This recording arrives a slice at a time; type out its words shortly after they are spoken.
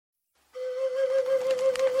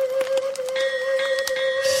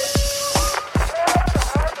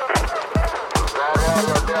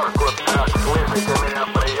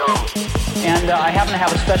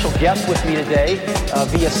have a special guest with me today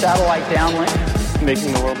via satellite downlink.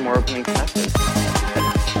 Making the world more open and connected.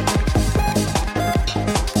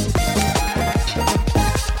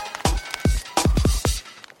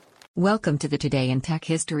 Welcome to the Today in Tech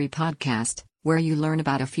History podcast, where you learn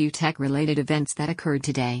about a few tech-related events that occurred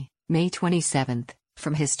today, May 27th,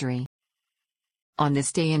 from history. On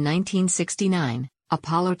this day in 1969,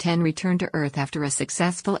 Apollo 10 returned to Earth after a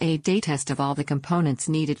successful 8-day test of all the components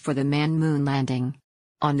needed for the manned moon landing.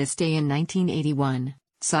 On this day in 1981,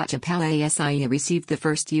 Satya Pillai received the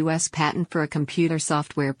first U.S. patent for a computer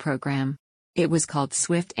software program. It was called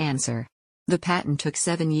Swift Answer. The patent took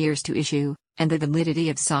 7 years to issue, and the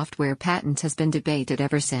validity of software patents has been debated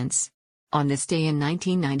ever since. On this day in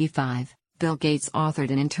 1995, Bill Gates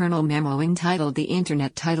authored an internal memo entitled The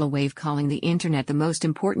Internet Tidal Wave, calling the Internet the most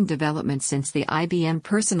important development since the IBM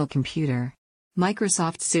personal computer.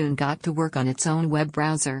 Microsoft soon got to work on its own web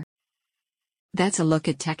browser. That's a look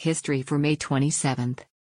at tech history for May 27th.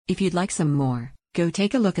 If you'd like some more, go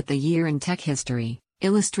take a look at The Year in Tech History,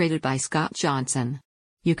 illustrated by Scott Johnson.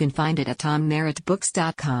 You can find it at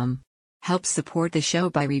tommerrittbooks.com. Help support the show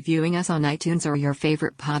by reviewing us on iTunes or your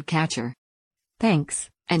favorite podcatcher. Thanks,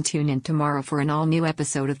 and tune in tomorrow for an all-new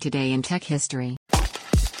episode of Today in Tech History.